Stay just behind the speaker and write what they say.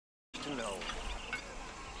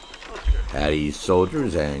Howdy,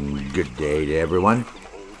 soldiers, and good day to everyone.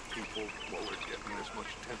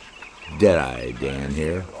 Deadeye Dan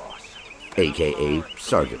here, aka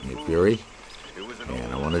Sergeant Nick Fury,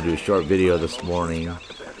 and I want to do a short video this morning.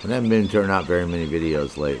 I haven't been turning out very many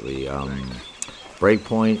videos lately.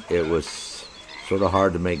 Breakpoint, it was sort of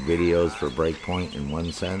hard to make videos for Breakpoint in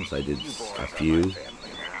one sense. I did a few,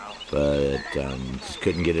 but just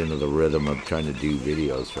couldn't get into the rhythm of trying to do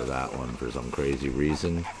videos for that one for some crazy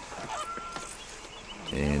reason.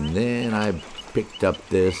 And then I picked up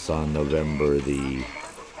this on November the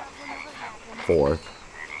 4th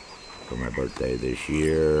for my birthday this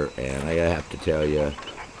year, and I have to tell you,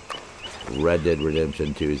 Red Dead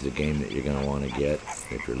Redemption 2 is the game that you're going to want to get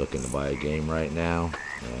if you're looking to buy a game right now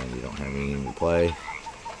and you don't have anything to play,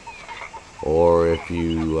 or if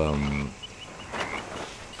you are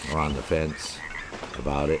on the fence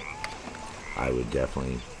about it. I would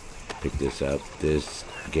definitely pick this up. This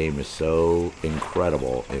game is so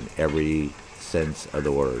incredible in every sense of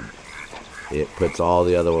the word. It puts all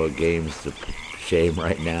the other games to shame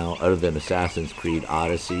right now, other than Assassin's Creed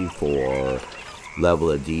Odyssey, for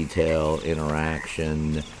level of detail,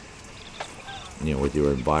 interaction, you know, with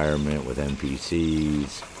your environment, with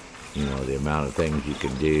NPCs, you know, the amount of things you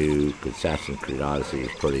can do. Assassin's Creed Odyssey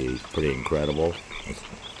is pretty incredible.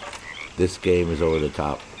 This game is over the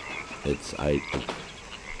top. I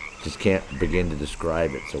just can't begin to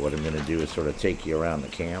describe it. So what I'm going to do is sort of take you around the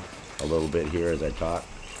camp a little bit here as I talk.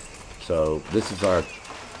 So this is our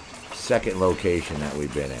second location that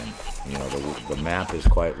we've been in. You know, the map is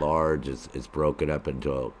quite large. It's broken up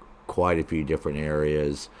into quite a few different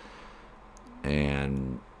areas.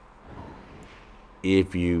 And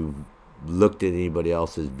if you've looked at anybody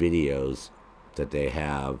else's videos that they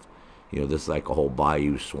have, you know, this is like a whole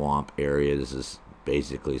bayou swamp area. This is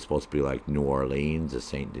basically supposed to be like New Orleans, the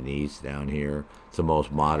St. Denis down here. It's the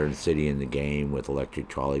most modern city in the game, with electric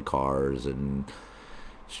trolley cars and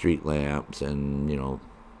street lamps and, you know,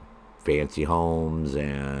 fancy homes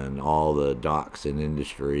and all the docks and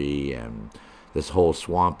industry. And this whole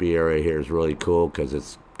swampy area here is really cool because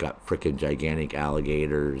it's got freaking gigantic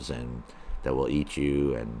alligators and that will eat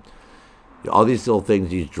you, and all these little things,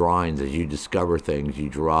 these drawings, as you discover things, you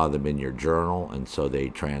draw them in your journal, and so they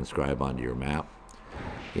transcribe onto your map.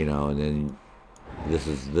 You know, and then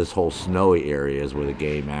this whole snowy area is where the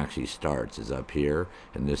game actually starts, is up here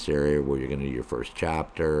in this area where you're going to do your first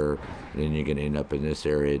chapter. And then you're going to end up in this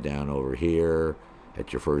area down over here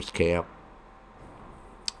at your first camp,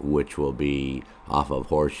 which will be off of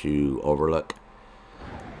Horseshoe Overlook.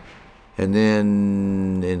 And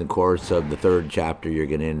then in the course of the third chapter, you're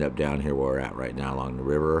going to end up down here where we're at right now along the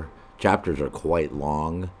river. Chapters are quite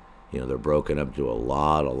long. You know, they're broken up to a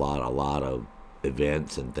lot of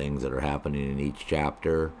events and things that are happening in each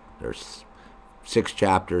chapter. There's 6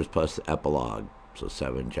 chapters plus the epilogue, so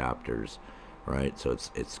 7 chapters, right? So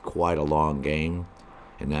it's quite a long game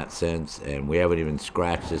in that sense, and we haven't even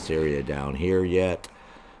scratched this area down here yet,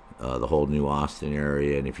 the whole New Austin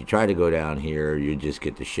area. And if you try to go down here, you just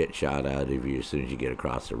get the shit shot out of you as soon as you get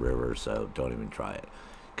across the river, so don't even try it.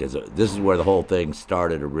 Because this is where the whole thing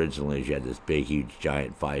started originally. Is you had this big, huge,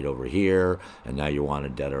 giant fight over here, and now you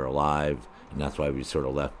wanted dead or alive. And that's why we sort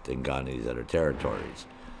of left and gone to these other territories.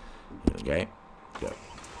 Okay? Good.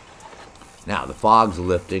 Now, the fog's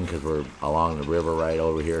lifting because we're along the river right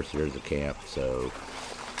over here, so there's the camp. So,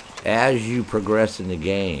 as you progress in the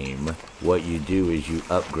game, what you do is you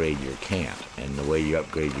upgrade your camp. And the way you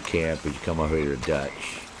upgrade your camp is you come over here to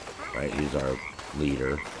Dutch. Right? He's our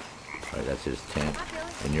leader. Right? That's his tent.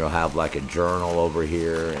 And you'll have like a journal over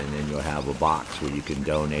here, and then you'll have a box where you can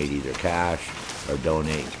donate either cash or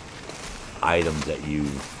donate items that you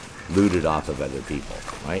looted off of other people,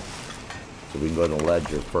 right? So we can go to the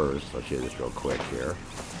ledger first. I'll show you this real quick here.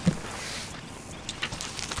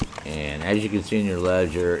 And as you can see in your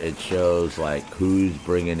ledger, it shows like who's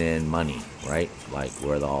bringing in money, right? Like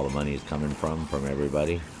where all the money is coming from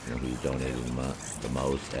everybody, you know, who's donating the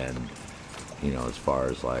most, and, you know, as far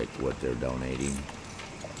as like what they're donating.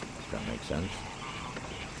 Does that make sense?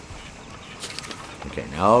 Okay,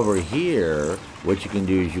 now over here, what you can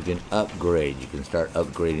do is you can upgrade. You can start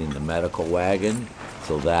upgrading the medical wagon,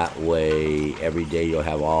 so that way every day you'll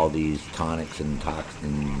have all these tonics and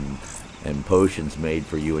toxins and potions made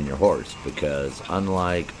for you and your horse. Because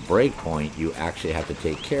unlike Breakpoint, you actually have to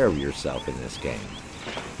take care of yourself in this game.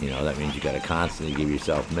 You know, that means you got to constantly give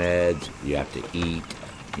yourself meds. You have to eat.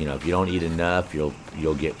 You know, if you don't eat enough, you'll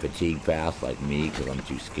get fatigued fast, like me, because I'm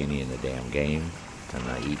too skinny in the damn game. I'm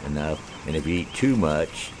not eating enough. And if you eat too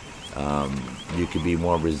much, You could be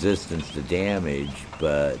more resistant to damage,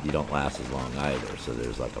 but you don't last as long either. So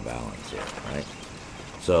there's like a balance here, right?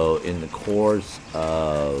 So in the course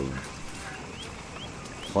of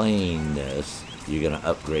playing this, you're going to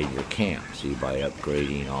upgrade your camp. So by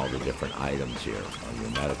upgrading all the different items here on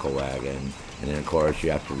your medical wagon, and then of course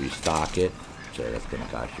you have to restock it. So that's going to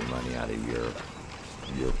cost you money out of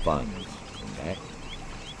your funds, okay?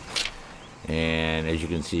 And as you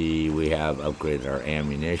can see, we have upgraded our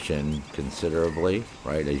ammunition considerably,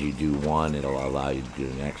 right? As you do one, it'll allow you to do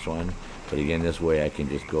the next one. But again, this way I can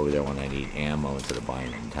just go over there when I need ammo instead of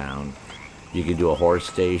buying it in town. You can do a horse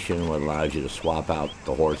station, what allows you to swap out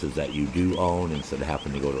the horses that you do own instead of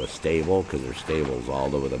having to go to a stable, because there's stables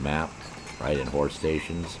all over the map, right, in horse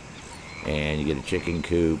stations. And you get a chicken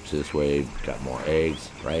coop, so this way you've got more eggs,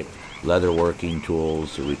 right? Leather working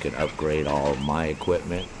tools, so we can upgrade all of my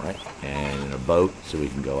equipment, right? And a boat, so we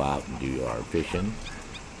can go out and do our fishing,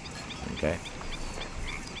 okay?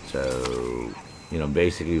 So, you know,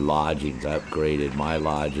 basically lodgings. I upgraded my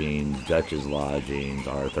lodgings, Dutch's lodgings,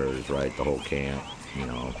 Arthur's, right? The whole camp, you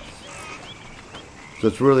know. So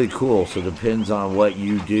it's really cool. So it depends on what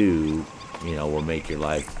you do, you know, will make your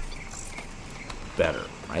life better,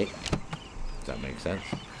 right? Does that make sense?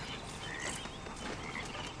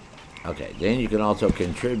 Okay, then you can also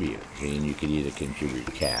contribute. And you can either contribute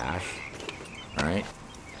cash, right?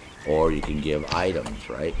 Or you can give items,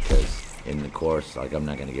 right? Because in the course, like, I'm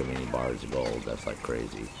not going to give any bars of gold. That's like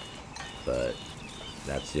crazy. But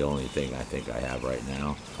that's the only thing I think I have right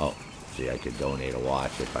now. Oh, see, I could donate a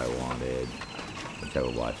watch if I wanted. What type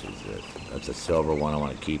of watch is this? That's a silver one. I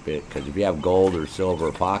want to keep it. Because if you have gold or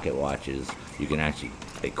silver pocket watches, you can actually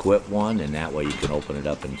equip one. And that way you can open it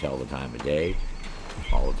up and tell the time of day.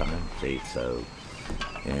 All the time. See, so.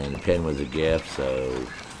 And the pen was a gift. So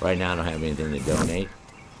right now I don't have anything to donate.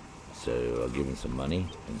 So I'll give him some money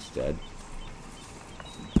instead.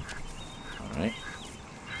 Alright.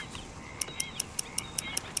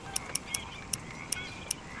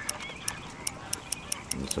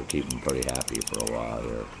 This will keep him pretty happy for a while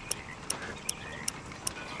here.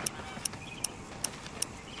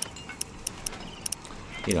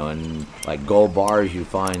 You know, and like gold bars, you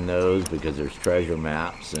find those because there's treasure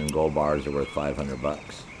maps, and gold bars are worth 500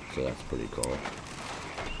 bucks. So that's pretty cool.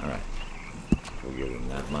 Alright. We'll give him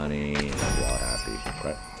that money, and they'll be all happy.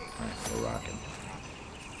 Right? Alright, we're rocking.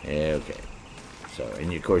 Okay. So,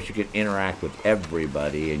 and of course you can interact with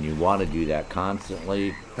everybody, and you want to do that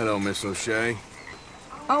constantly. Hello, Miss O'Shea.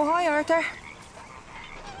 Oh, hi, Arthur.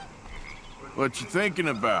 What you thinking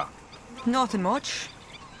about? Nothing much.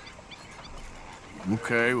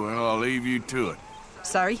 Okay, well, I'll leave you to it.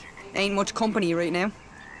 Sorry, ain't much company right now.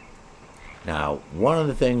 Now, one of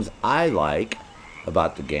the things I like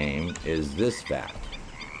about the game is this fact.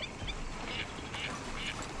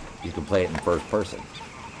 You can play it in first person.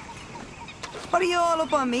 What are you all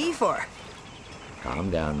up on me for?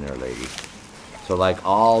 Calm down there, lady. So like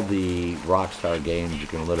all the Rockstar games, you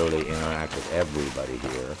can literally interact with everybody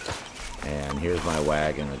here. And here's my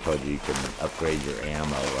wagon. I told you can upgrade your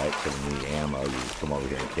ammo, right? So when you need ammo, you just come over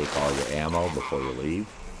here and take all your ammo before you leave,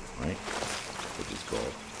 right? Which is cool.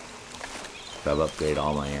 So I've upgraded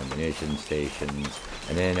all my ammunition stations.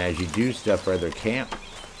 And then as you do stuff for other camp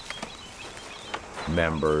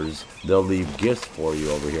members, they'll leave gifts for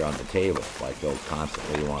you over here on the table. Like they'll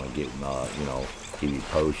constantly want to get, you know, give you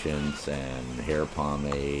potions and hair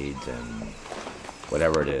pomades and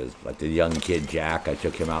whatever it is. Like the young kid Jack, I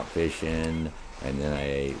took him out fishing, and then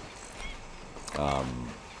I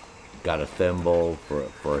got a thimble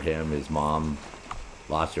for him. His mom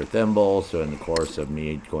lost her thimble, so in the course of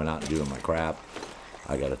me going out and doing my crap,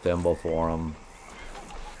 I got a thimble for him.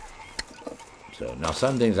 So now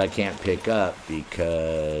some things I can't pick up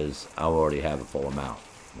because I already have a full amount.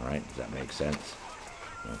 All right, does that make sense?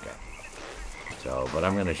 Okay. So, but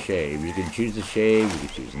I'm gonna shave. You can choose to shave. You can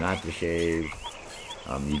choose not to shave.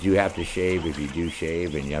 You do have to shave if you do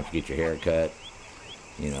shave, and you have to get your hair cut.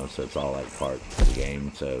 You know, so it's all like part of the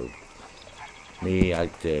game. So, me, I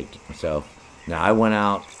like to keep myself. Now, I went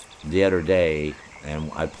out the other day,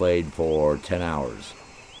 and I played for 10 hours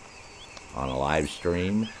on a live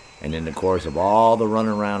stream. And in the course of all the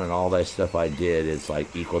running around and all that stuff I did, it's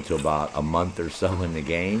like equal to about a month or so in the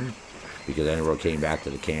game. Because I never came back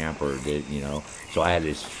to the camp or did, you know. So I had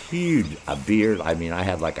this huge, a beard. I mean, I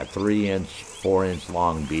had like a 3-inch, 4-inch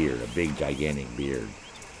long beard, a big, gigantic beard.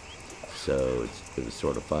 So it was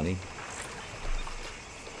sort of funny.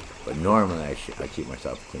 But normally I keep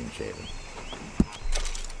myself clean shaven.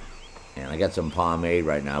 And I got some pomade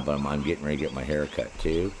right now, but I'm getting ready to get my hair cut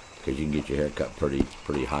too. Because you can get your hair cut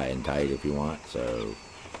pretty high and tight if you want. So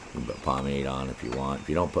You can put pomade on if you want. If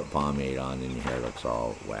you don't put pomade on, then your hair looks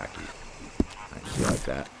all wacky. Right, see, like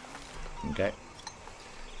that. Okay.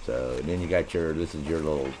 So then you got your, this is your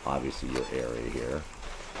little, obviously your area here.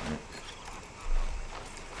 Right.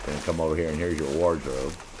 Then come over here and here's your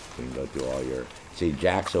wardrobe. So you can go through all your, see,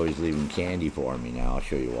 Jack's always leaving candy for me now. I'll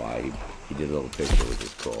show you why. He did a little picture, which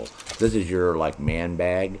is cool. This is your, like, man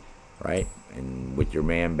bag, right? And with your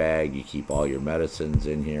man bag, you keep all your medicines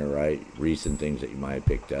in here, right? Recent things that you might have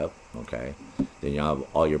picked up, okay? Then you have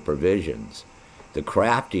all your provisions. The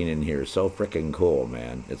crafting in here is so freaking cool,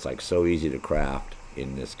 man. It's, like, so easy to craft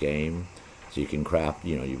in this game. So you can craft,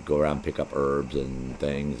 you know, you go around and pick up herbs and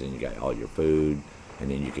things, and you got all your food, and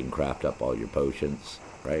then you can craft up all your potions,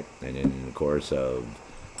 right? And then in the course of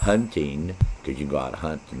hunting, because you can go out and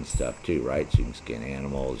hunt and stuff too, right? So you can skin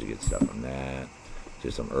animals, you get stuff from that.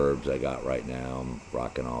 Just some herbs I got right now. I'm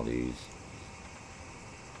rocking all these.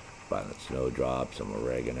 Violent snowdrop, some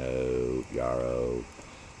oregano, yarrow.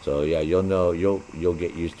 So yeah, you'll know, you'll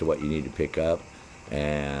get used to what you need to pick up.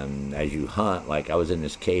 And as you hunt, like I was in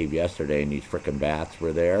this cave yesterday and these frickin' bats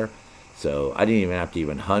were there. So I didn't even have to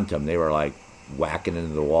even hunt them. They were like whacking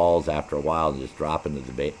into the walls after a while and just dropping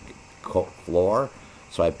to the floor.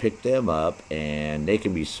 So I picked them up and they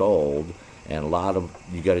can be sold. And a lot of,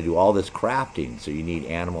 you got to do all this crafting. So you need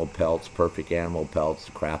animal pelts, perfect animal pelts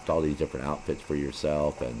to craft all these different outfits for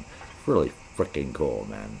yourself. And it's really freaking cool,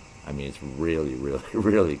 man. I mean, it's really, really,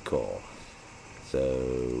 really cool.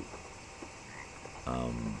 So,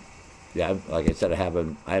 yeah, like I said, I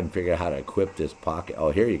haven't figured out how to equip this pocket.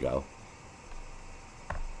 Oh, here you go.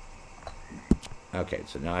 Okay,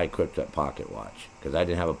 so now I equipped that pocket watch. Because I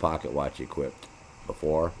didn't have a pocket watch equipped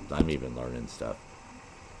before. I'm even learning stuff.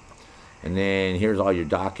 And then here's all your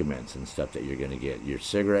documents and stuff that you're going to get. Your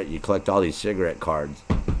cigarette, you collect all these cigarette cards,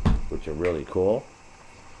 which are really cool.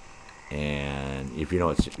 And if you know,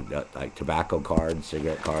 it's like tobacco cards,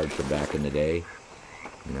 cigarette cards from back in the day.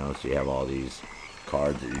 You know, so you have all these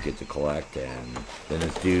cards that you get to collect. And then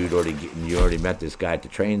this dude you already met this guy at the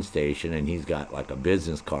train station, and he's got like a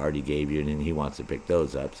business card he gave you, and then he wants to pick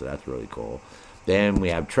those up, so that's really cool. Then we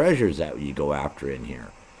have treasures that you go after in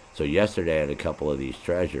here. So yesterday I had a couple of these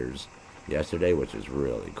treasures. Yesterday, which is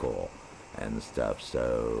really cool and stuff.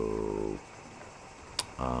 So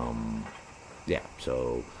yeah,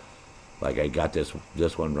 so like I got this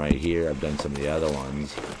one right here. I've done some of the other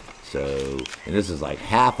ones. So, and this is like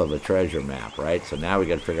half of a treasure map, right? So now we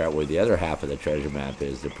got to figure out where the other half of the treasure map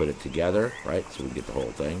is to put it together, right? So we get the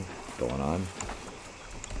whole thing going on.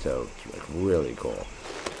 So it's like really cool.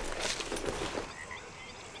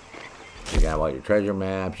 You got all your treasure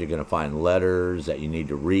maps. You're going to find letters that you need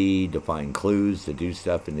to read to find clues to do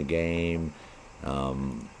stuff in the game.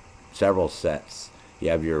 Several sets. You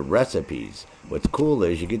have your recipes. What's cool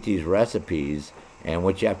is you get these recipes, and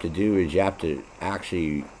what you have to do is you have to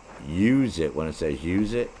actually use it. When it says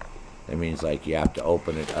use it, that means like you have to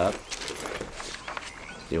open it up.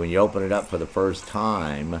 See, when you open it up for the first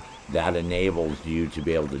time, that enables you to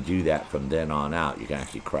be able to do that from then on out. You can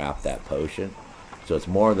actually craft that potion. So it's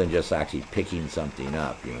more than just actually picking something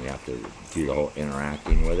up. You know, you have to do the whole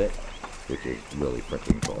interacting with it, which is really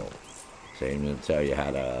freaking cool. So I'm going to tell you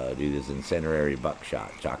how to do this incendiary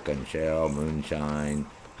buckshot, shotgun shell, moonshine,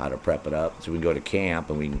 how to prep it up. So we can go to camp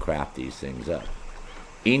and we can craft these things up.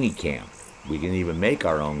 Any camp. We can even make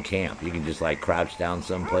our own camp. You can just like crouch down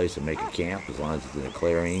someplace and make a camp as long as it's in a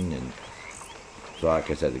clearing. And so like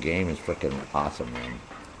I said, the game is freaking awesome, man.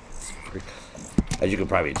 As you can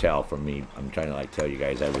probably tell from me, I'm trying to like tell you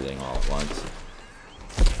guys everything all at once.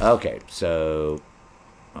 Okay, so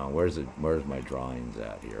where's my drawings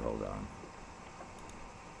at here? Hold on.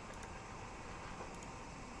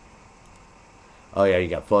 Oh yeah, you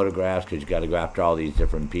got photographs because you got to go after all these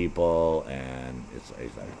different people, and it's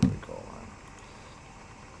like really cool.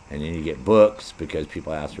 And then you get books because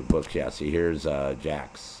people ask for books. Yeah, see here's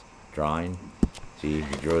Jack's drawing. See,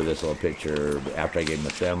 he drew this little picture after I gave him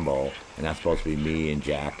a thimble, and that's supposed to be me and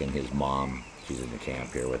Jack and his mom. She's in the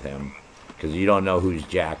camp here with him. Because you don't know who's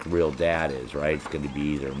Jack's real dad is, right? It's going to be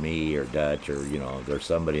either me or Dutch or, you know, there's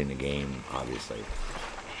somebody in the game, obviously.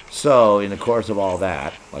 So, in the course of all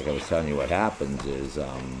that, like I was telling you, what happens is,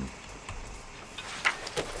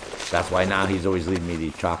 that's why now he's always leaving me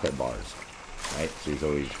these chocolate bars, right? So he's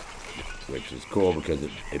always, which is cool because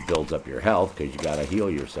it builds up your health because you got to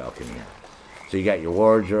heal yourself in here. So you got your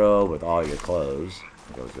wardrobe with all your clothes,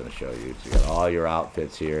 like I was going to show you. So you got all your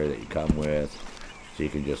outfits here that you come with. So you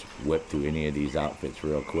can just whip through any of these outfits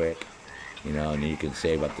real quick. You know, and you can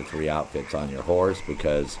save up to 3 outfits on your horse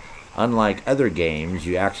because unlike other games,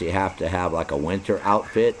 you actually have to have like a winter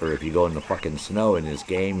outfit, or if you go in the fucking snow in this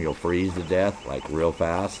game, you'll freeze to death like real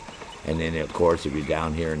fast. And then of course, if you're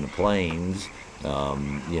down here in the plains,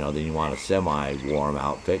 you know, then you want a semi-warm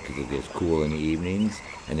outfit because it gets cool in the evenings.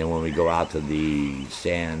 And then when we go out to the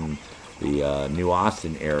New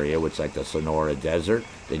Austin area, which is like the Sonora Desert,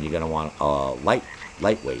 then you're gonna want a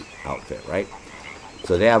lightweight outfit, right?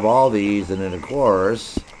 So they have all these, and then of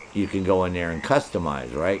course you can go in there and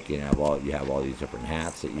customize, right? You have all these different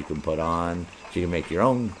hats that you can put on, so you can make your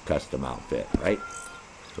own custom outfit, right?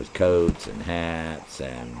 With coats and hats,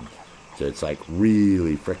 and so it's like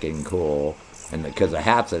really freaking cool. And because the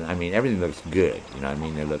hats, and I mean everything looks good, you know what I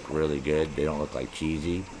mean? They look really good. They don't look like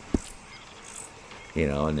cheesy. You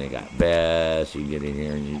know, and they got vests. You can get in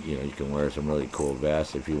here and you know, you can wear some really cool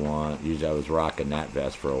vests if you want. Usually I was rocking that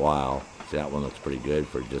vest for a while. See, that one looks pretty good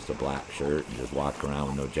for just a black shirt and just walk around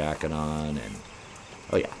with no jacket on. And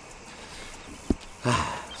oh yeah.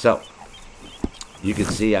 So you can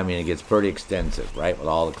see, I mean, it gets pretty extensive, right, with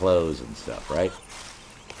all the clothes and stuff, right?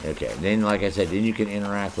 Okay, and then like I said, then you can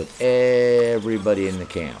interact with everybody in the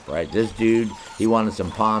camp, right? This dude, he wanted some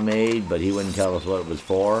pomade, but he wouldn't tell us what it was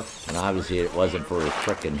for, and obviously it wasn't for his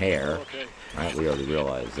frickin' hair, right? We already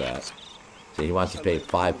realized that. So he wants to pay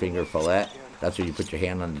 5-finger fillet. That's where you put your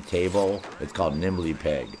hand on the table. It's called nimbly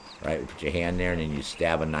peg, right? You put your hand there, and then you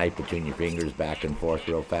stab a knife between your fingers back and forth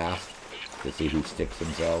real fast to see who sticks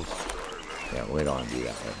themselves. Yeah, we don't want to do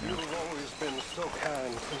that right now.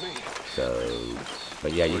 So,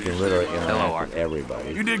 but yeah, you can literally interact with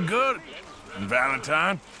everybody. You did good,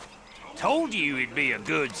 Valentine. Told you it'd be a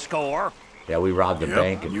good score. Yeah, we robbed the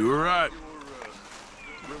bank. And you were right.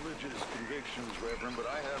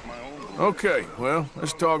 Okay, well,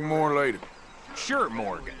 let's talk more later. Sure,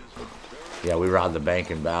 Morgan. yeah, we robbed the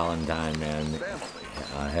bank in Valentine, man.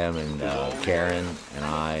 Him and Karen and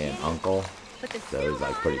I and Uncle. So it was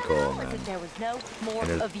like pretty cool, man. There was no more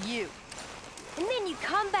of you. And then you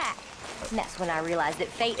come back. And that's when I realized that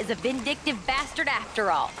fate is a vindictive bastard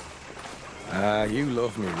after all. You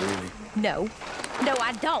love me, really. No. No,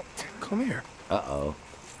 I don't. Come here. Uh-oh.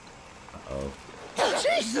 Uh-oh.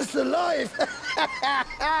 Jesus alive!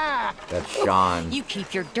 That's Sean. You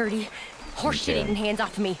keep your dirty, horseshit-eating hands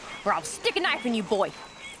off of me, or I'll stick a knife in you, boy.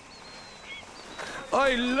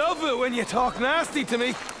 I love it when you talk nasty to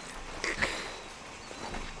me.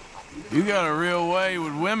 You got a real way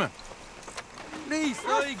with women. Please,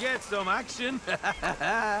 I get some action.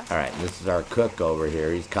 All right, this is our cook over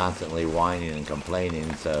here. He's constantly whining and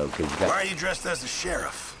complaining, so... Cause you got... Why are you dressed as a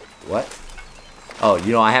sheriff? What? Oh,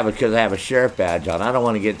 you know, because I have a sheriff badge on. I don't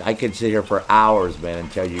want to get... I could sit here for hours, man,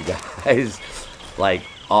 and tell you guys, like,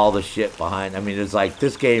 all the shit behind... I mean, it's like,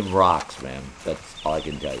 this game rocks, man. That's all I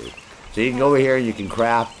can tell you. So you can go over here and you can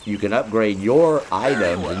craft, you can upgrade your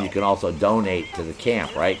items, and you can also donate to the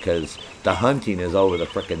camp, right? Because the hunting is over the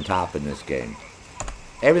frickin' top in this game.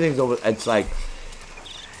 Everything's over, it's like,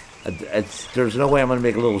 there's no way I'm going to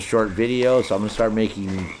make a little short video, so I'm going to start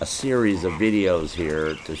making a series of videos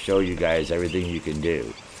here to show you guys everything you can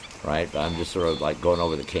do, right? But I'm just sort of like going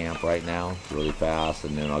over the camp right now really fast,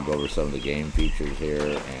 and then I'll go over some of the game features here,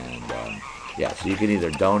 and yeah, so you can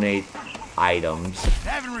either donate items.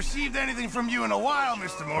 Haven't received anything from you in a while,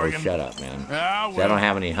 Mr. Morgan. Oh, shut up, man. Well. See, I don't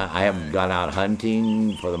have any, I haven't gone out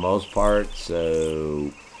hunting for the most part,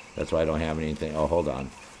 so that's why I don't have anything. Oh, hold on.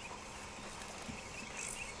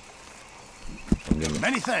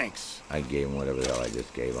 Many thanks. I gave him whatever the hell I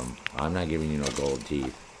just gave him. I'm not giving you no gold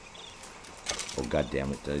teeth. Oh, God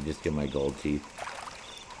damn it. Did I just give my gold teeth?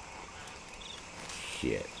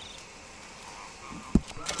 Shit.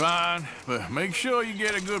 Fine, but make sure you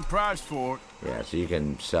get a good price for it. Yeah, so you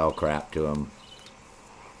can sell crap to him.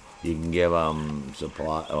 You can give them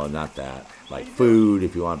supply, oh, not that, like food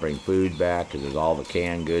if you want to bring food back, because there's all the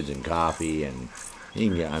canned goods and coffee, and you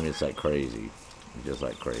can get, I mean, it's like crazy. It's just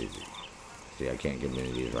like crazy. See, I can't give him any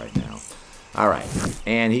of these right now. All right,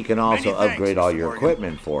 and he can also upgrade all your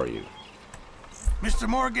equipment for you. Mr.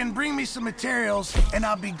 Morgan, bring me some materials, and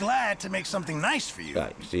I'll be glad to make something nice for you.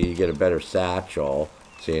 Right, so you get a better satchel.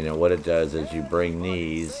 So, you know, what it does is you bring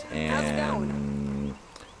these, and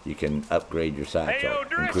you can upgrade your satchel.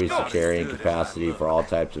 Increase the carrying capacity for all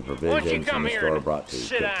types of provisions in the store brought to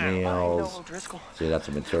cooked meals. See, that's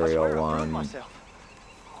a material one.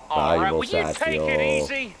 Valuable satchel.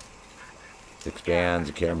 Expands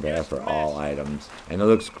the carrying path for all items. And it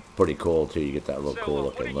looks pretty cool, too. You get that little cool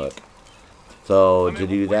looking look. So, to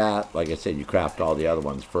do that, like I said, you craft all the other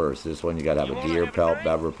ones first. This one, you got to have a deer pelt,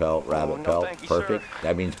 beaver pelt, rabbit pelt. Perfect.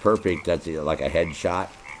 That means perfect. That's like a headshot,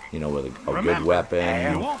 you know, with a good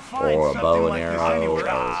weapon or a bow and arrow. Or,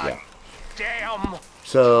 yeah. Damn.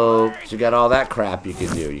 So you got all that crap you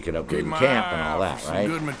can do. You can upgrade Keep your my camp eye and all out that, for some right?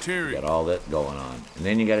 good You material. got all that going on. And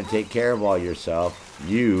then you got to take care of all yourself,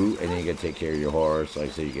 and then you got to take care of your horse. Like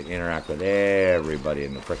I said, you can interact with everybody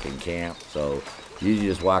in the frickin' camp. So you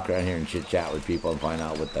just walk around here and chit-chat with people and find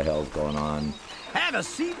out what the hell's going on. Have a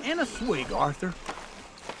seat and a swig, Arthur.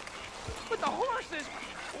 But the horses!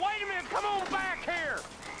 Wait a minute, come on back here!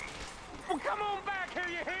 Well, come on back here,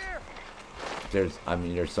 you hear? There's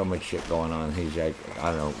so much shit going on. He's like,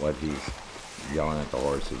 I don't know what he's yelling at the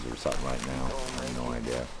horses or something right now. I have no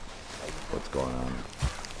idea what's going on.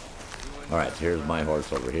 Alright, so here's my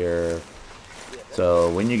horse over here. So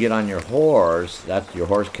when you get on your horse, your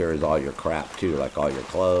horse carries all your crap too, like all your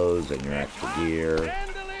clothes and your extra gear.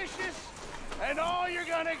 And delicious, and all you're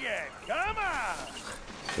gonna get. Come on!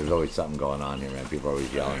 There's always something going on here, man. People are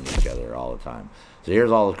always yelling at each other all the time. So here's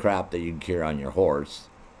all the crap that you can carry on your horse.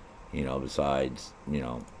 You know, besides, you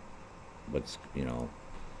know, so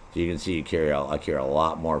you can see I carry a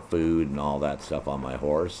lot more food and all that stuff on my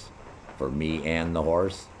horse. For me and the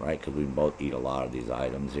horse, right? Because we both eat a lot of these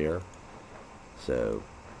items here. So, you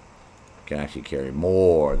can actually carry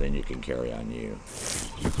more than you can carry on you.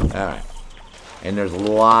 Alright. And there's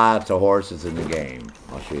lots of horses in the game.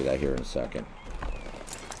 I'll show you that here in a second.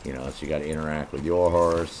 You know, so you got to interact with your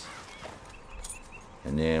horse.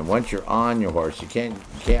 And then once you're on your horse, you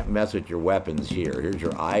can't mess with your weapons here. Here's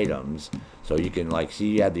your items. So you can, like, see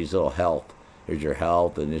you have these little health. Here's your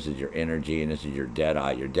health, and this is your energy, and this is your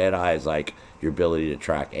Deadeye. Your Deadeye is like your ability to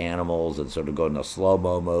track animals and sort of go into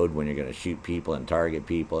slow-mo mode when you're going to shoot people and target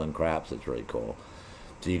people and crap. So it's really cool.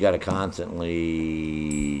 So you got to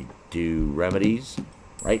constantly do remedies,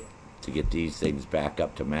 right, to get these things back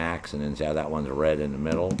up to max. And then see how that one's red in the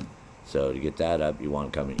middle. So to get that up, you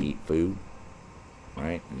want to come and eat food,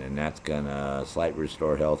 right? And then that's going to slightly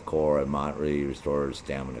restore health core and moderately restore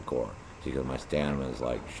stamina core. Because my stamina is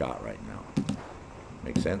like shot right now.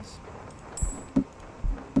 Make sense?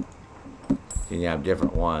 Then you have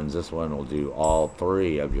different ones. This one will do all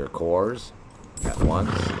 3 of your cores at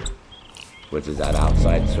once, which is that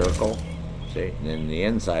outside circle. See? And then the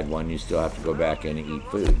inside one, you still have to go back in and eat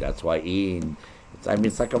food. That's why eating,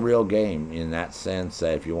 it's like a real game in that sense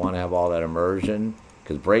that if you want to have all that immersion,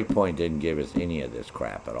 because Breakpoint didn't give us any of this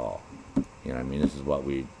crap at all. You know what I mean? This is what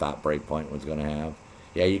we thought Breakpoint was going to have.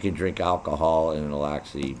 Yeah, you can drink alcohol and it'll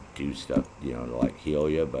actually do stuff, you know, to like heal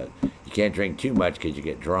you, but you can't drink too much because you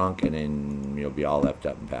get drunk and then you'll be all left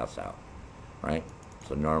up and pass out, right?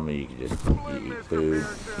 So normally you can just eat food.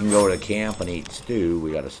 You can go to camp and eat stew.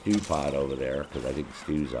 We got a stew pot over there because I think the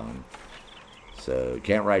stew's on. So you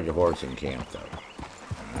can't ride your horse in camp though,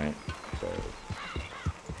 all right? So you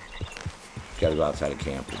gotta go outside of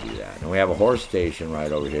camp to do that. And we have a horse station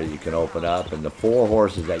right over here that you can open up, and the 4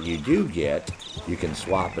 horses that you do get, you can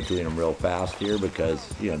swap between them real fast here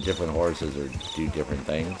because, you know, different horses do different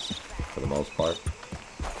things for the most part.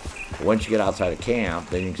 But once you get outside of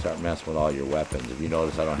camp, then you can start messing with all your weapons. If you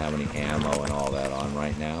notice, I don't have any ammo and all that on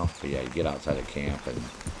right now. But yeah, you get outside of camp and...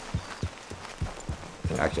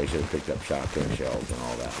 Actually, I should have picked up shotgun shells and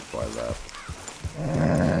all that before I left.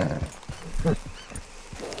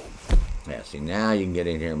 Yeah, see, now you can get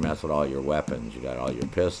in here and mess with all your weapons. You got all your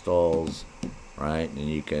pistols, right? And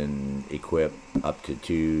you can equip up to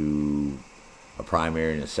 2, a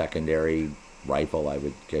primary and a secondary rifle, I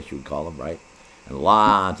would guess you would call them, right? And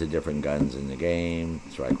lots of different guns in the game.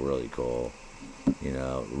 It's like really cool. You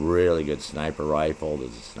know, really good sniper rifle.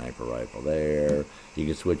 There's a sniper rifle there. You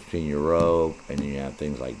can switch between your rope, and then you have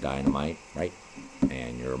things like dynamite, right?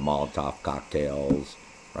 And your Molotov cocktails,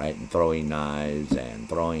 right? And throwing knives and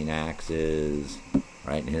throwing axes,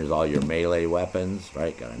 right? And here's all your melee weapons,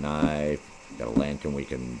 right? Got a knife, got a lantern we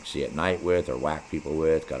can see at night with or whack people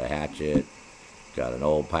with, got a hatchet, got an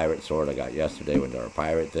old pirate sword I got yesterday with our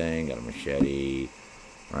pirate thing, got a machete,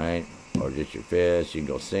 right? Or just your fist. You can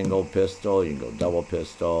go single pistol, you can go double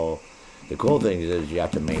pistol. The cool thing is you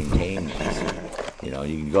have to maintain these. You know,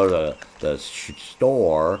 you can go to the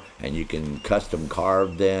store and you can custom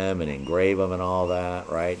carve them and engrave them and all that,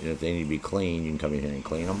 right? And if they need to be clean, you can come in here and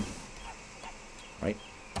clean them, right?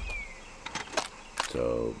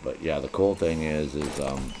 So, but yeah, the cool thing is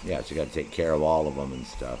yeah, so you got to take care of all of them and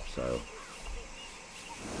stuff. So,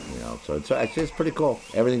 you know, so it's just pretty cool.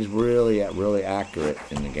 Everything's really accurate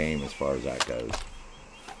in the game as far as that goes.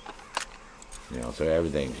 You know, so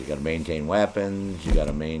everything. You got to maintain weapons. You got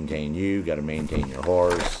to maintain you. Got to maintain your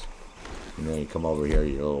horse. You know, you come over here,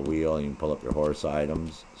 your little wheel, and you can pull up your horse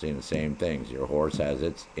items. Seeing the same things. Your horse has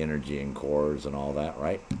its energy and cores and all that,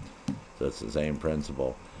 right? So it's the same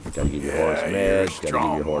principle. You got to give your horse meds. Got to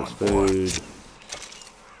give your horse food.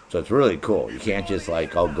 So it's really cool. You can't just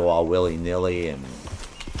like go all willy-nilly and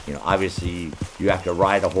You know, obviously you have to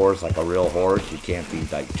ride a horse like a real horse. You can't be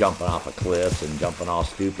like jumping off a cliff and jumping all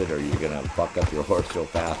stupid, or you're gonna fuck up your horse real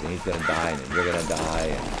fast, and he's gonna die, and then you're gonna die,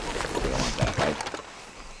 and we don't want that, right?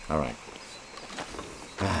 All right.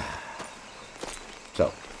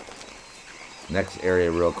 So, next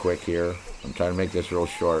area real quick here. I'm trying to make this real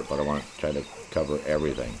short, but I want to try to cover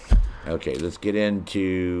everything. Okay, let's get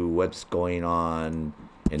into what's going on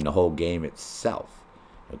in the whole game itself.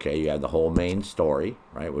 Okay, you have the whole main story,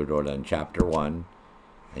 right? We're doing it in chapter 1,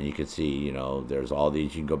 and you can see, you know, there's all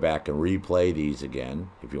these. You can go back and replay these again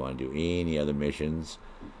if you want to do any other missions.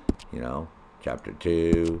 You know, chapter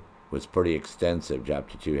 2 was pretty extensive.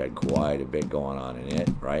 Chapter 2 had quite a bit going on in it,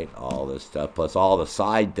 right? All this stuff, plus all the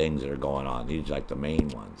side things that are going on. These are like the main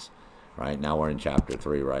ones, right? Now we're in chapter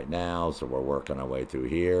 3 right now, so we're working our way through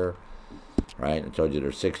here, right? I told you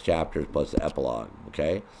there's 6 chapters plus the epilogue,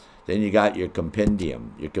 okay? Then you got your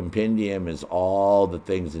compendium. Your compendium is all the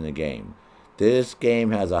things in the game. This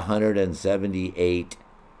game has 178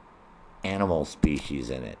 animal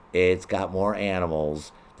species in it. It's got more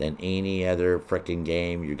animals than any other frickin'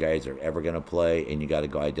 game you guys are ever going to play, and you got to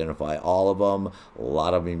go identify all of them. A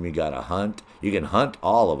lot of them you got to hunt. You can hunt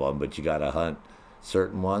all of them, but you got to hunt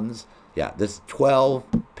certain ones. Yeah, this is 12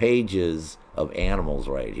 pages of animals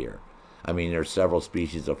right here. I mean, there's several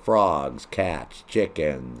species of frogs, cats,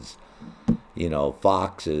 chickens, you know,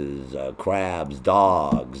 foxes, crabs,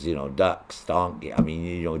 dogs, you know, ducks, donkey. I mean,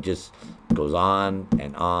 you know, it just goes on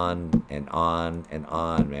and on and on and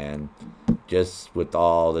on, man. Just with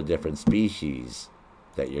all the different species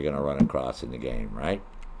that you're going to run across in the game, right?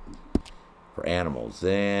 For animals.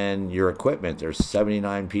 Then your equipment. There's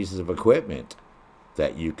 79 pieces of equipment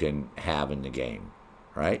that you can have in the game,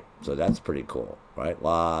 right? So that's pretty cool, right?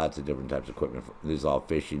 Lots of different types of equipment. This is all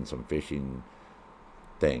fishing, some fishing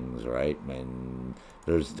things, right? And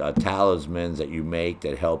there's talismans that you make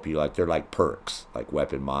that help you, like they're like perks, like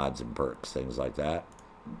weapon mods and perks, things like that.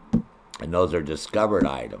 And those are discovered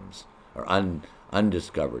items, or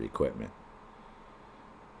undiscovered equipment.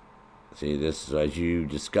 See, this, as you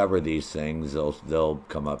discover these things, they'll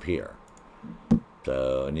come up here.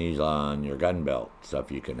 So, and these on your gun belt,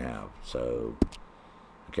 stuff you can have. So,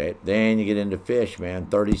 okay, then you get into fish, man.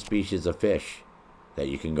 30 species of fish that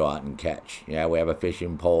you can go out and catch. Yeah, we have a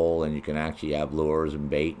fishing pole, and you can actually have lures and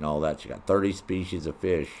bait and all that. So you got 30 species of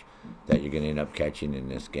fish that you're going to end up catching in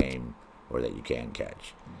this game, or that you can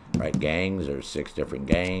catch. Right, gangs, there's 6 different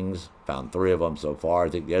gangs. Found 3 of them so far. I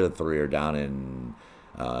think the other 3 are down in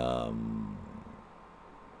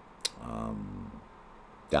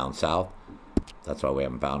down south. That's why we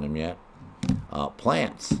haven't found them yet.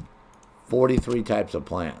 Plants, 43 types of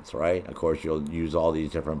plants, right? Of course, you'll use all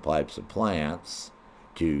these different types of plants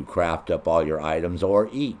to craft up all your items or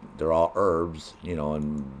eat. They're all herbs, you know,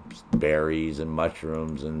 and berries and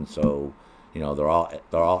mushrooms, and so, you know, they're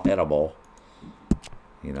all edible.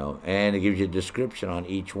 You know, and it gives you a description on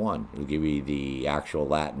each one. It'll give you the actual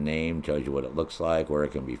Latin name, tells you what it looks like, where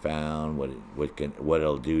it can be found, what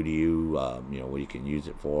it'll do to you, you know, what you can use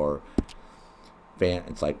it for.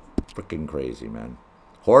 It's like freaking crazy, man.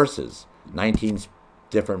 Horses, 19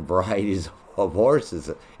 different varieties of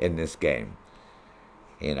horses in this game.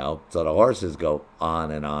 You know, so the horses go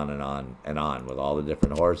on and on and on and on with all the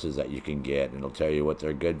different horses that you can get, and it'll tell you what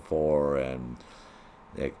they're good for, and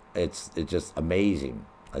it's just amazing.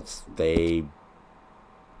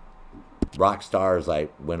 Rockstar's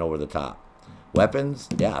like went over the top. Weapons,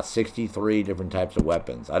 yeah, 63 different types of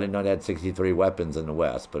weapons. I didn't know they had 63 weapons in the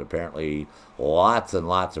West, but apparently lots and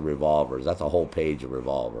lots of revolvers. That's a whole page of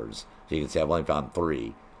revolvers. So you can see I've only found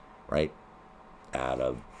 3, right, out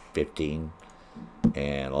of 15.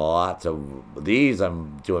 And lots of these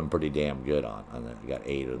I'm doing pretty damn good on. I got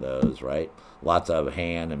 8 of those, right? Lots of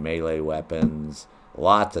hand and melee weapons.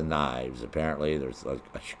 Lots of knives. Apparently there's a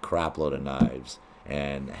crap load of knives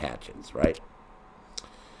and hatchets, right?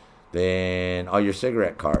 Then all your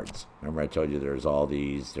cigarette cards. Remember I told you there's all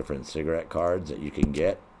these different cigarette cards that you can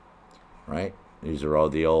get, right? These are all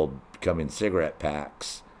the old come in cigarette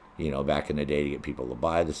packs, you know, back in the day to get people to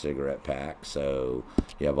buy the cigarette pack. So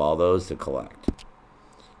you have all those to collect.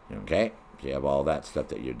 Okay? So you have all that stuff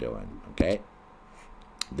that you're doing. Okay?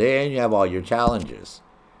 Then you have all your challenges,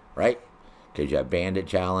 right? Because you have Bandit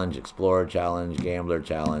Challenge, Explorer Challenge, Gambler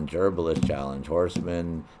Challenge, Herbalist Challenge,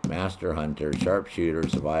 Horseman, Master Hunter, Sharpshooter,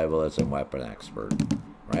 Survivalist, and Weapon Expert.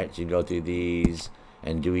 Right? So you can go through these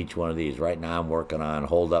and do each one of these. Right now I'm working on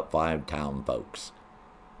Hold Up 5 Town Folks.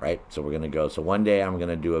 Right? So we're going to go. So one day I'm going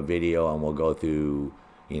to do a video and we'll go through,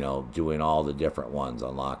 you know, doing all the different ones,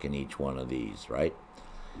 unlocking each one of these. Right?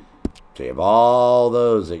 So you have all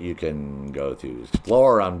those that you can go through.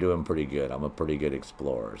 Explorer, I'm doing pretty good. I'm a pretty good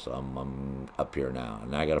explorer, so I'm up here now.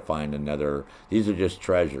 And I got to find another. These are just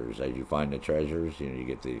treasures. As you find the treasures, you know, you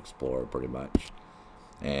get the explorer pretty much.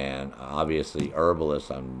 And obviously,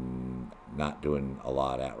 herbalist, I'm not doing a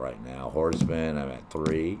lot at right now. Horseman, I'm at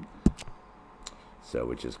 3. So,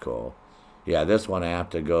 which is cool. Yeah, this one I have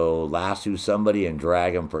to go lasso somebody and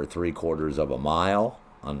drag them for 3/4 of a mile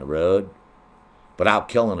on the road. Without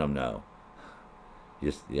killing them, no.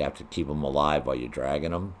 You have to keep them alive while you're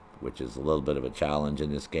dragging them, which is a little bit of a challenge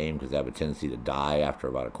in this game because they have a tendency to die after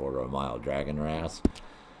about 1/4 of a mile dragging their ass.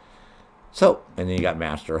 So, and then you got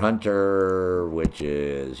Master Hunter, which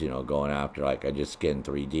is, you know, going after, like, I just skinned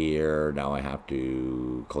 3 deer. Now I have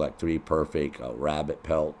to collect 3 perfect rabbit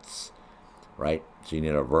pelts, right? So you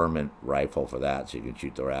need a vermin rifle for that so you can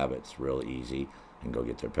shoot the rabbits real easy and go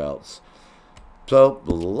get their pelts. So,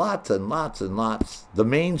 lots and lots and lots. The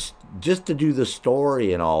main, just to do the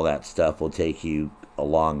story and all that stuff will take you a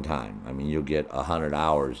long time. I mean, you'll get 100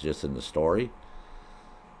 hours just in the story.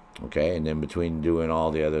 Okay, and then between doing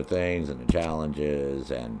all the other things and the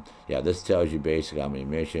challenges, and yeah, this tells you basically how many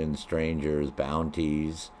missions, strangers,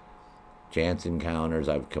 bounties, chance encounters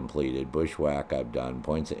I've completed, bushwhack I've done,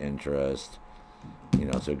 points of interest. You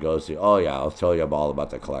know, so it goes through, oh yeah, I'll tell you all about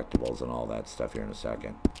the collectibles and all that stuff here in a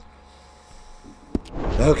second.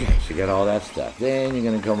 Okay, so you got all that stuff. Then you're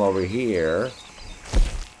going to come over here,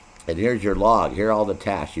 and here's your log. Here are all the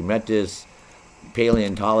tasks. You met this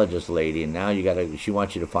paleontologist lady, and now you got to, she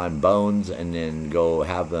wants you to find bones and then go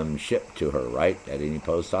have them shipped to her, right, at any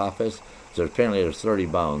post office. So apparently there's 30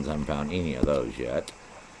 bones. I haven't found any of those yet,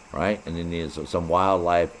 right? And then there's some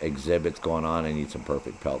wildlife exhibits going on. I need some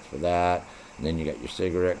perfect pelts for that. And then you got your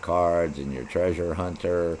cigarette cards and your treasure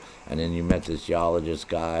hunter. And then you met this geologist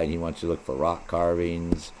guy, and he wants you to look for rock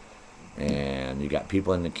carvings. And you got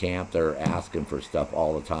people in the camp that are asking for stuff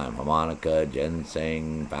all the time. Harmonica,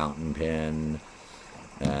 ginseng, fountain pen.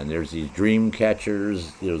 And there's these dream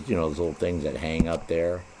catchers. There's, you know, those little things that hang up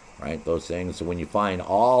there, right? Those things. So when you find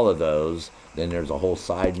all of those, then there's a whole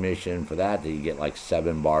side mission for that you get like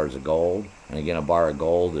 7 bars of gold. And again, a bar of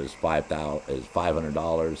gold is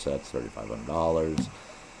 $500, so that's $3,500.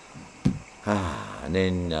 And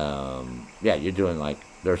then, yeah, you're doing like,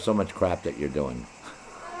 there's so much crap that you're doing.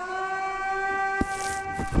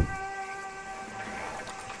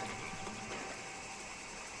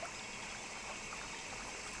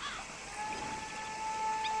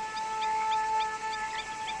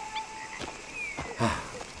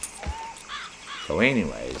 So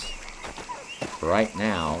anyways, right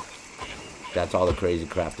now, that's all the crazy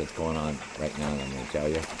crap that's going on right now that I'm going to tell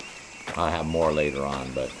you. I'll have more later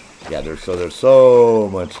on, but yeah, there's so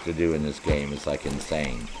much to do in this game. It's like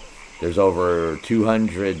insane. There's over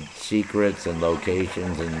 200 secrets and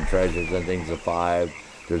locations and treasures and things to 5.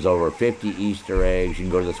 There's over 50 Easter eggs. You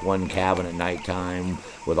can go to this one cabin at nighttime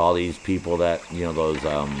with all these people that, you know, those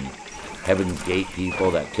Heaven's Gate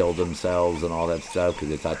people that killed themselves and all that stuff because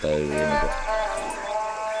they thought they were going to go.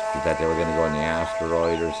 You thought they were going to go in the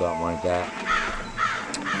asteroid or something like that.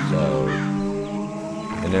 So,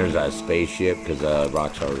 and there's a spaceship because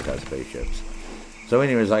Rockstar always has spaceships. So,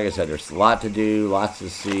 anyways, like I said, there's a lot to do, lots to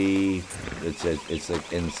see. It's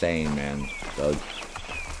like insane, man. So,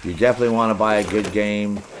 if you definitely want to buy a good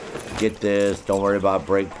game, get this. Don't worry about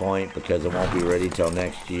Breakpoint because it won't be ready till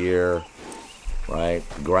next year, right?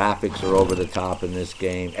 The graphics are over the top in this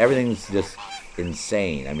game. Everything's just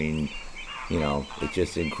insane. I mean, you know, it's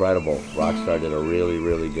just incredible. Rockstar did a really,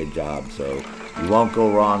 really good job. So you won't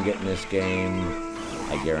go wrong getting this game,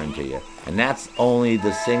 I guarantee you. And that's only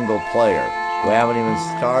the single player. We haven't even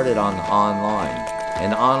started on the online.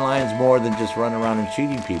 And the online's more than just running around and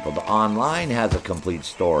shooting people. The online has a complete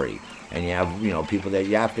story. And you have, you know, people that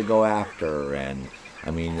you have to go after. And,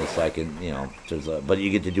 I mean, it's like, you know, but you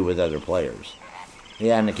get to do with other players.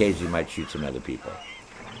 Yeah, and occasionally you might shoot some other people.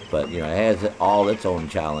 But, you know, it has all its own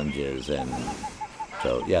challenges. And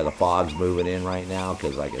so, yeah, the fog's moving in right now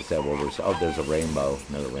because, like I said, oh, there's a rainbow,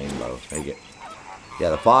 another rainbow. Yeah,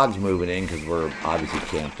 the fog's moving in because we're obviously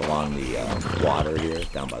camped along the water here,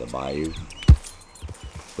 down by the bayou.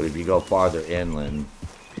 But if you go farther inland,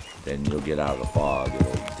 then you'll get out of the fog.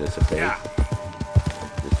 It'll dissipate. Yeah.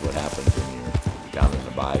 This is what happens when you're down in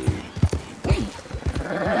the bayou.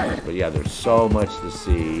 But, yeah, there's so much to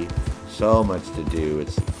see. So much to do.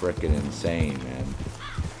 It's freaking insane, man.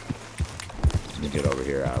 Let me get over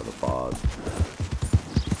here out of the fog.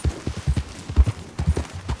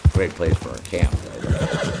 Great place for a camp, though.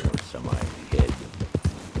 Semi-hid.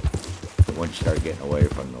 But once you start getting away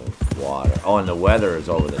from the water. Oh, and the weather is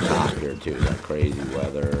over the top here, too. That crazy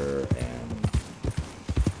weather. And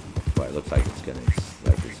but it looks like it's gonna,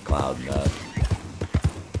 like it's clouding up.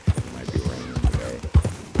 It might be raining today.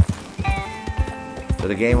 So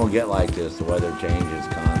the game will get like this. The weather changes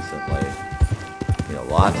constantly. You know,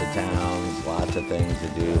 lots of towns, lots of things to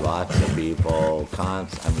do, lots of people, I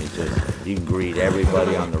mean, just, you can greet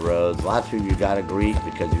everybody on the roads. Lots of people you gotta greet,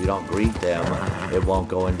 because if you don't greet them, it won't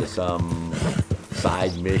go into some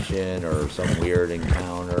side mission or some weird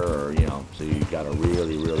encounter, or, you know, so you gotta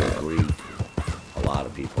really, really greet a lot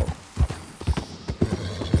of people.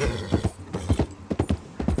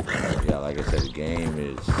 Yeah, like I said, the game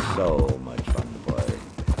is so much fun to play.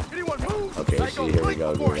 Okay, see, here we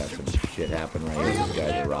go. We got some shit happen right here. These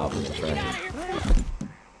guys are robbing the train.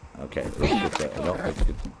 Okay, let's get the, no, let's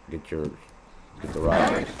get the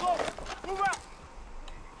robbers.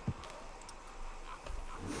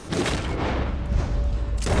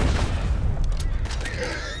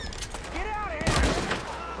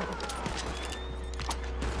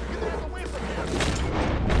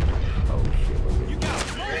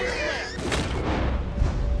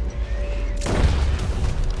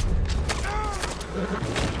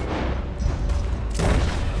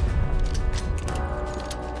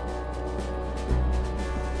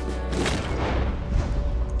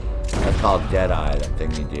 Called Deadeye, that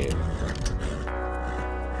thing you do.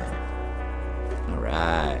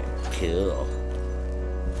 Alright, cool.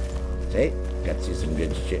 See? Got to see some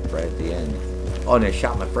good shit right at the end. Oh, and they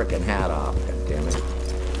shot my frickin' hat off. God damn it.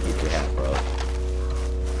 Keep your hat, bro.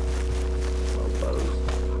 Mofos.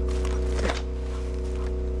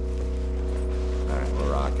 Alright,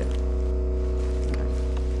 we're rocking.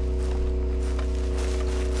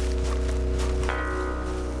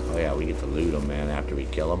 Oh yeah, we get to loot them, man, after we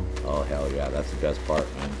kill them. Oh hell yeah, that's the best part,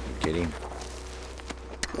 man. You kidding?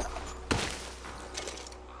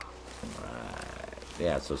 Right.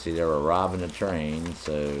 Yeah, so see, they were robbing a train,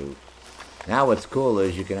 so now what's cool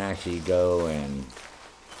is you can actually go and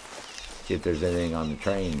see if there's anything on the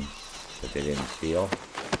train that they didn't steal.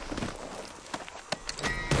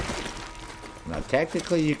 Now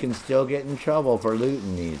technically you can still get in trouble for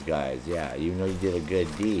looting these guys, yeah, even though you did a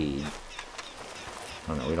good deed.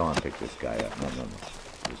 Oh no, we don't want to pick this guy up. No.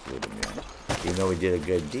 Just loot him, yeah. Even though we did a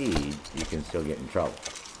good deed, you can still get in trouble.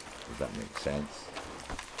 Does that make sense?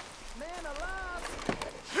 Man alive.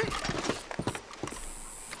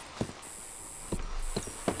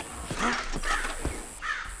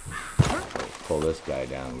 Pull this guy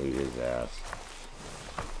down, loot his ass.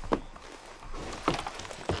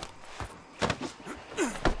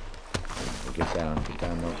 Get down.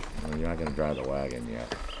 No, you're not going to drive the wagon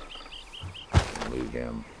yet. Loot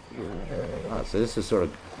him. Oh, so this is sort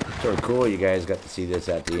of cool. You guys got to see this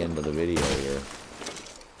at the end of the video here.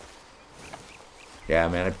 Yeah,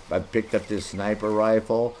 man, I picked up this sniper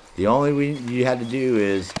rifle. The only thing you had to do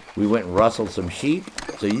is we went and rustled some sheep,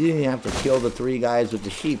 so you didn't have to kill the 3 guys with the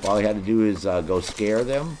sheep. All you had to do is go scare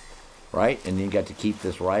them, right? And you got to keep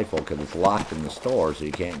this rifle because it's locked in the store, so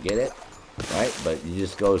you can't get it, right? But you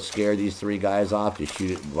just go scare these 3 guys off, just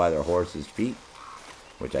shoot it by their horses' feet,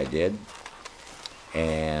 which I did.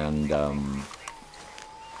 And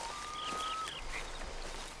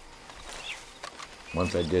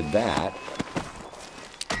once I did that,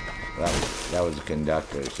 that was a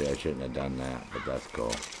conductor. See, I shouldn't have done that, but that's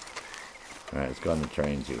cool. Alright, let's go on the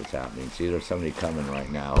train and see what's happening. See, there's somebody coming right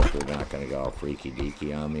now. Hopefully they're not going to go all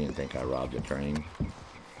freaky-deaky on me and think I robbed the train.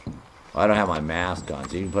 Well, I don't have my mask on,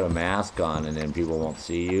 so you can put a mask on and then people won't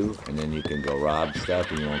see you, and then you can go rob stuff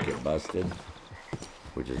and you won't get busted.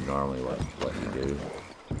 Which is normally what you do.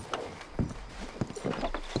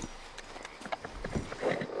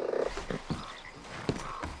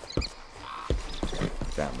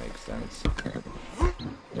 If that makes sense.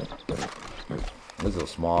 This is a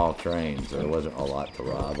small train, so there wasn't a lot to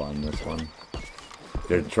rob on this one.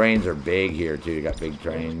 Their trains are big here too. You got big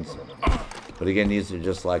trains. But again, these are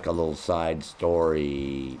just like a little side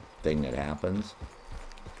story thing that happens.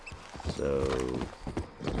 So,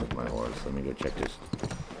 where's my horse? Let me go check this.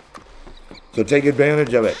 So take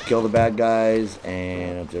advantage of it. Kill the bad guys,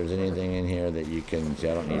 and if there's anything in here that you can see,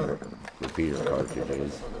 I don't need repeater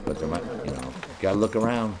cartridges, but there might, you know, gotta look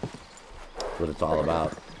around. That's what it's all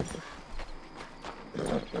about.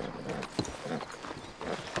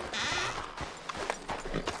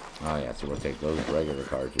 Oh yeah, so we'll take those regular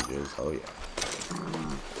cartridges. Oh yeah.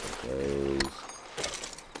 Those.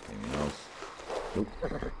 Anything else? Nope.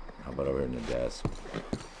 How about over here in the desk?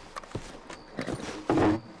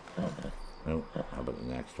 Nope. How about the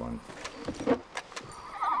next one?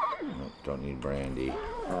 Nope, don't need brandy.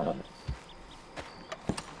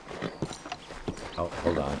 Oh,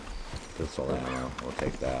 hold on. Pistol ammo. We'll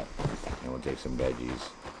take that. And we'll take some veggies.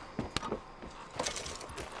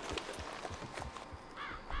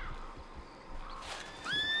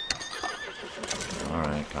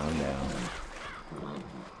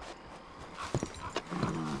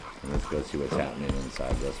 And let's go see what's happening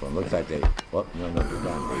inside this one. Looks like they... Well, no, they're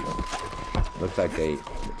done. Looks like they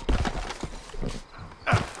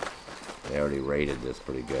already rated this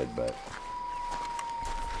pretty good, but...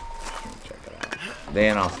 Check it out.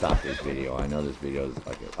 Then I'll stop this video. I know this video is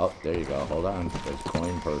like... Oh, there you go. Hold on. There's a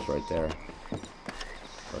coin purse right there.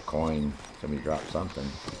 Or a coin. Somebody dropped something.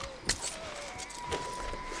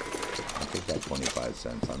 I'll take that 25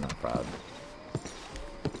 cents. I'm not proud.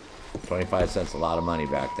 25 cents, a lot of money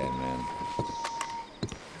back then, man.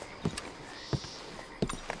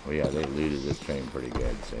 Well, yeah, they looted this train pretty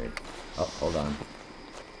good, see. Oh, hold on.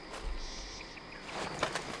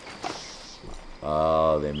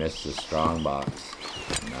 Oh, they missed the strong box.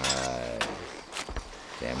 Nice.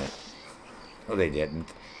 Damn it. Oh, they didn't.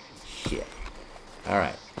 Shit.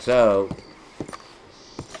 Alright, so...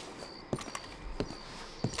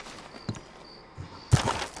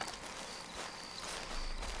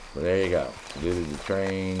 Well, there you go. Looted the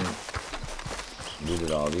train.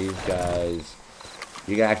 Looted all these guys.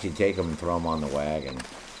 You can actually take them and throw them on the wagon.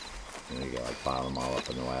 There you go. Like pile them all up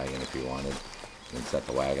in the wagon if you wanted. And set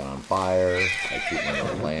the wagon on fire. I shoot one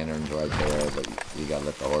of the lanterns right there, but you gotta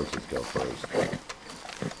let the horses go first.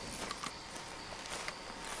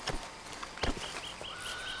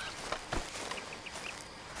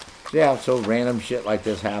 Yeah, so random shit like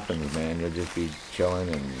this happens, man. You'll just be chilling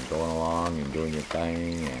and going along and doing your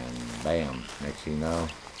thing, and bam, next thing you know,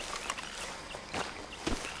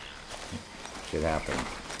 shit happens.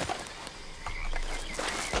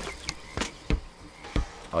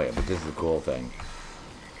 Oh yeah, but this is the cool thing.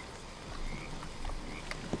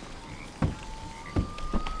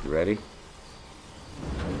 You ready?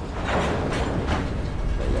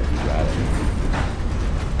 Oh yeah, you got it.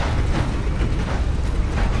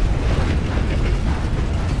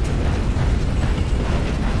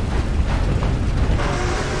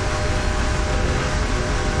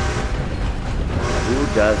 Who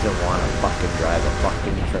doesn't want to fucking drive a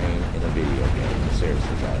fucking train in a video game?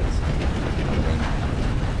 Seriously, guys. You know what I mean?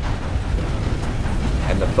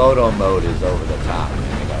 And the photo mode is over the top,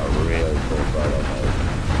 man. They got a really cool photo mode.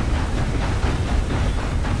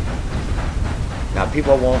 Now,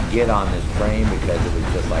 people won't get on this train because it was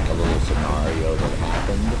just like a little scenario that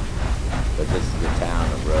happened. But this is the town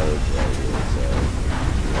of Rhodes right here, so...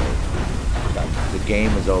 You know, the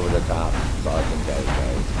game is over the top. That's all I can tell you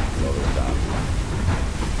guys. It's over the top.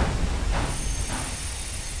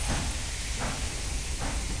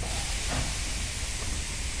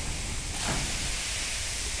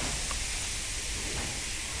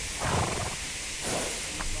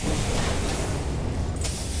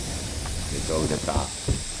 Over the top.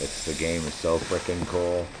 The game is so freaking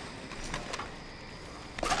cool.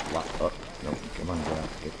 Oh, no, come on, girl.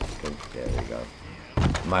 There you go.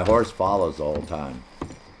 My horse follows the whole time.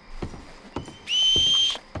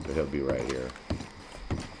 So he'll be right here.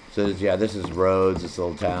 So yeah, this is Rhodes, this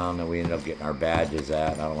little town that we ended up getting our badges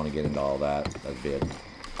at. I don't want to get into all that. That'd be a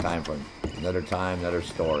time for another time, another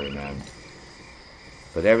story, man.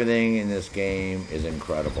 But everything in this game is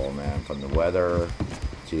incredible, man. From the weather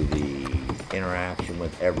to the interaction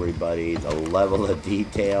with everybody, the level of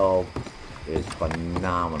detail is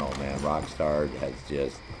phenomenal, man. Rockstar has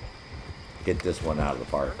just hit this one out of the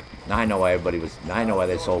park. Now I know why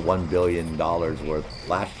they sold $1 billion worth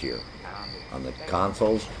last year on the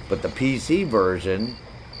consoles, but the PC version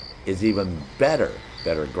is even better.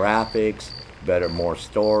 Better graphics, more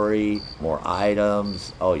story, more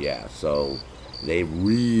items. Oh yeah, so they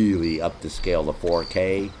really upped the scale to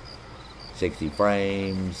 4K. 60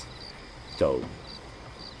 frames. So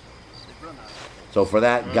for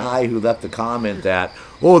that guy who left the comment that,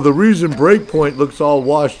 oh, the reason Breakpoint looks all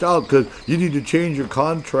washed out because you need to change your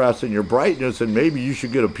contrast and your brightness and maybe you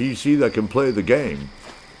should get a PC that can play the game.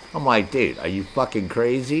 I'm like, dude, are you fucking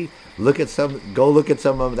crazy? Go look at some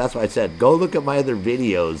of them. That's what I said. Go look at my other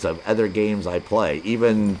videos of other games I play.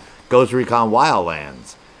 Even Ghost Recon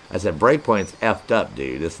Wildlands. I said, Breakpoint's effed up,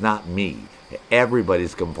 dude. It's not me.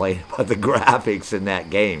 Everybody's complaining about the graphics in that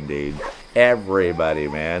game, dude. Everybody,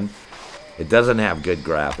 man. It doesn't have good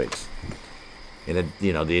graphics. And,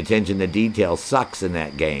 you know, the attention to detail sucks in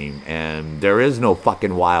that game. And there is no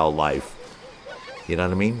fucking wildlife. You know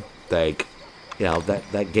what I mean? Like, you know,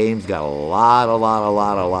 that game's got a lot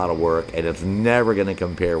of work. And it's never going to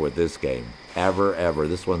compare with this game. Ever.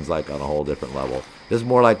 This one's like on a whole different level. This is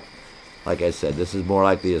more like I said, this is more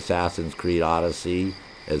like the Assassin's Creed Odyssey.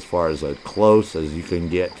 As far as close as you can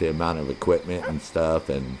get to the amount of equipment and stuff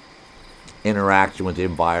and interaction with the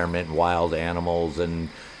environment and wild animals and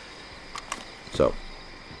so.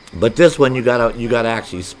 But this one you gotta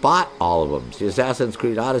actually spot all of them. See, Assassin's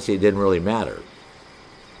Creed Odyssey didn't really matter.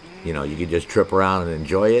 you know, you can just trip around and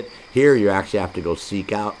enjoy it. Here, you actually have to go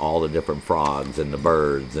seek out all the different frogs and the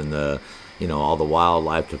birds and the, you know, all the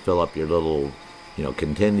wildlife to fill up your little, you know,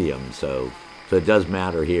 compendium. So it does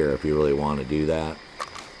matter here if you really want to do that.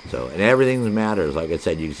 So, and everything matters. Like I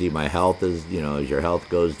said, you can see my health is, you know, as your health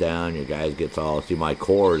goes down, your guys gets all, see my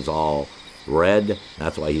core is all red.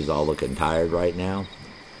 That's why he's all looking tired right now.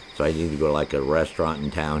 So I need to go to like a restaurant in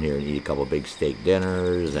town here and eat a couple big steak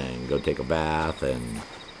dinners and go take a bath and,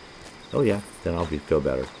 oh yeah, then I'll feel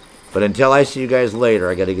better. But until I see you guys later,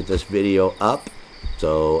 I got to get this video up.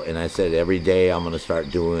 So, and I said every day I'm going to start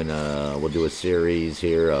doing, we'll do a series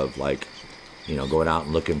here of like, you know, going out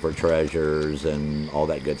and looking for treasures and all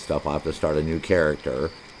that good stuff. I'll have to start a new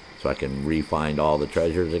character so I can re-find all the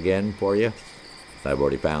treasures again for you. I've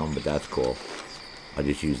already found, but that's cool. I'll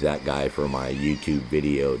just use that guy for my YouTube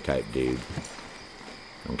video type dude.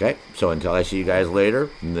 Okay, so until I see you guys later,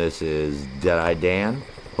 this is Deadeye Dan.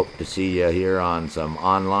 Hope to see you here on some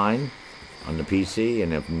online on the PC,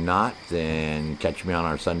 and if not, then catch me on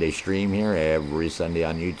our Sunday stream here every Sunday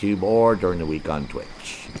on YouTube or during the week on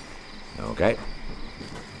Twitch. Okay,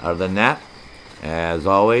 other than that, as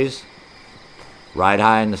always, ride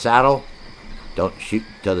high in the saddle, don't shoot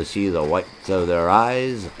till they see the whites of their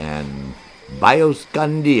eyes, and Bios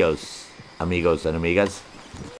con Dios, amigos and amigas.